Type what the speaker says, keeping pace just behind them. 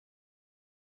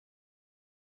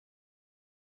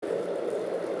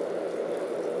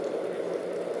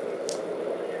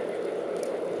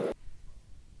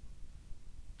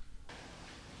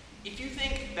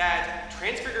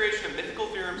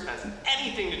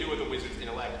anything to do with a wizard's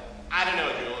intellect. I don't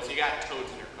know, Jules, you got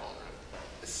toads in your cauldron.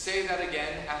 Say that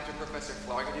again after Professor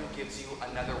Florgadoo gives you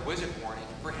another wizard warning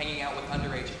for hanging out with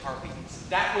underage harpies.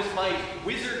 That was my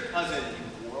wizard cousin,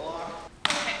 you warlock.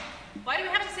 Okay, why do we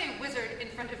have to say wizard in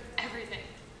front of everything?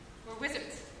 We're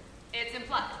wizards. It's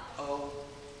implied. Oh,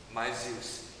 my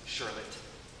Zeus, Charlotte.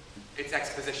 It's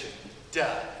exposition.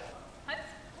 Duh. What?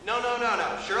 No.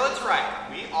 Charlotte's right.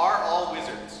 We are all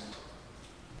wizards.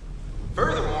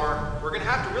 Furthermore, we're gonna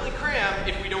have to really cram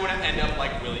if we don't want to end up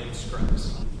like William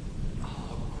Scruggs.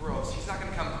 Oh, gross. He's not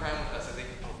gonna come cram with us, is he?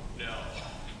 Oh,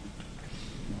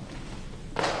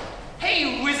 no.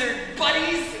 Hey, wizard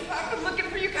buddies! I've been looking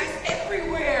for you guys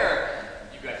everywhere!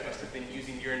 You guys must have been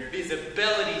using your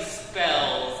invisibility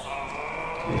spells.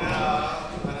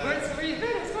 Where you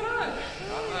been? What's going on?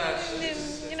 Not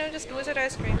much. You know, just wizard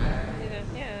ice cream.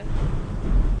 Yeah.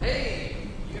 Hey,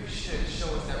 you should show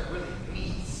us that really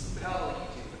neat spell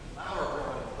you do with flower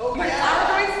growing. Oh, My flower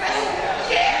growing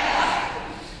spell? Yeah!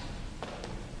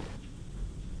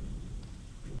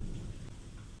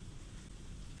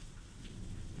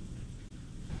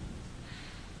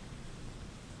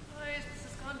 Boys, this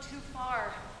has gone too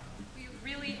far. We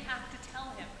really have to tell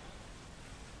him.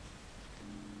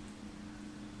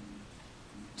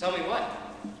 Tell me what?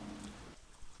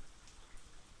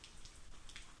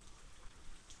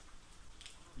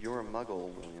 You're a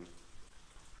muggle, William.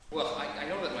 Well, I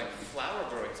know that my flower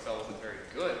growing spell isn't very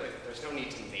good, but there's no need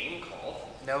to name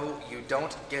call. No, you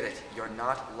don't get it. You're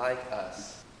not like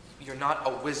us. You're not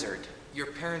a wizard. Your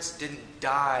parents didn't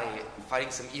die fighting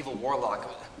some evil warlock.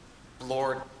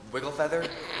 Lord Wigglefeather?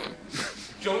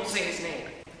 Don't say his name.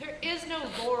 There is no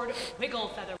Lord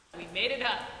Wigglefeather. We made it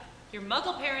up. Your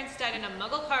muggle parents died in a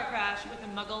muggle car crash with a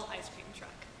muggle ice cream truck.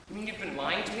 You mean you've been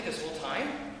lying to me this whole time?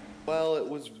 Well, it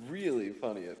was really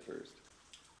funny at first.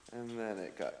 And then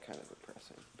it got kind of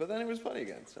depressing. But then it was funny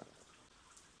again, so.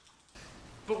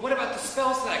 But what about the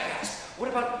spells that I cast? What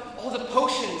about all the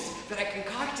potions that I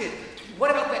concocted? What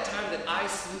about that time that I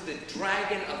slew the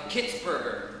dragon of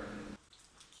Kitzburger?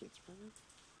 Kitzburger?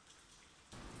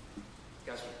 You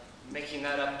guys were making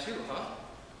that up too, huh?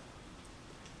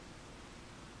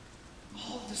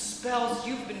 All of the spells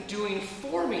you've been doing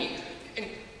for me, and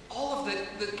all of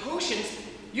the potions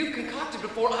you've concocted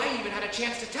before I even had a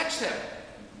chance to touch them.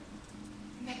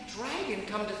 And that dragon,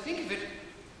 come to think of it,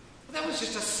 that was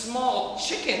just a small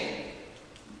chicken.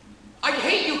 I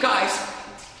hate you guys.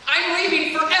 I'm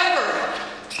leaving forever.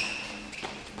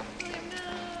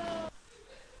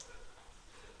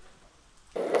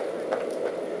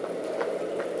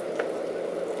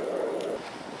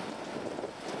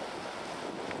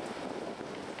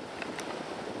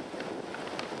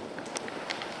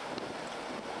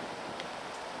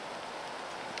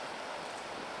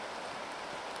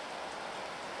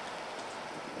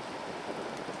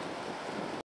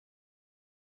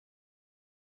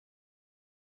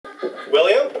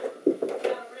 William?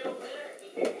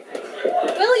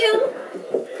 William!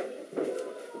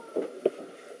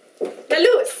 Now,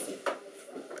 Lewis!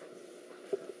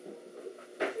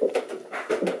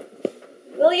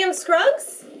 William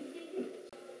Scruggs?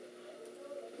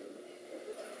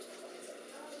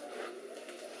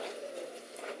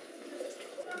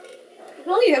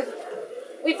 William,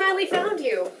 we finally found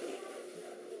you.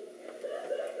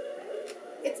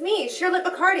 It's me, Charlotte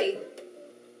Bacardi.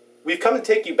 We've come to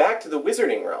take you back to the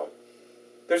wizarding realm.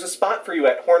 There's a spot for you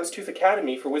at Hornstooth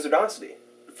Academy for Wizardosity.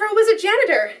 For a wizard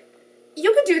janitor.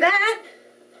 You could do that.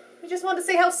 We just wanted to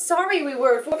say how sorry we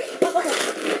were for...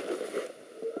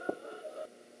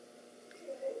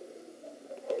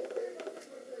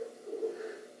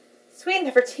 Sweet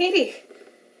Nefertiti.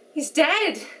 He's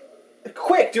dead.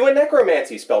 Quick, do a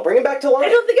necromancy spell. Bring him back to life. I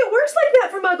don't think it works like that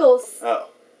for muggles.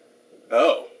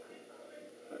 Oh.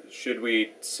 Should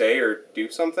we say or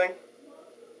do something?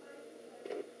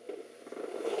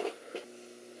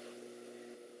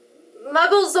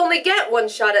 Muggles only get one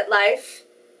shot at life.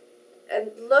 And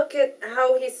look at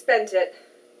how he spent it.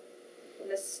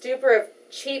 In a stupor of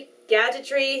cheap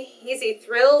gadgetry, easy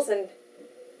thrills, and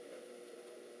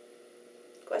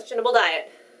questionable diet.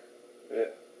 Yeah.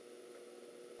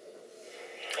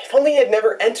 If only he had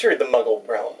never entered the Muggle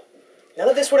realm. None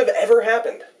of this would have ever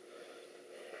happened.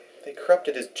 They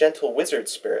corrupted his gentle wizard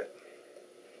spirit.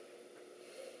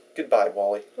 Goodbye,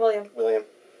 Wally. William.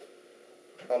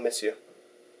 I'll miss you.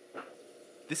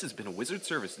 This has been a Wizard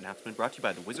Service announcement brought to you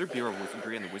by the Wizard Bureau of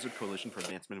Wizardry and the Wizard Coalition for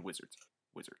Advancement of Wizards.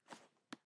 Wizard.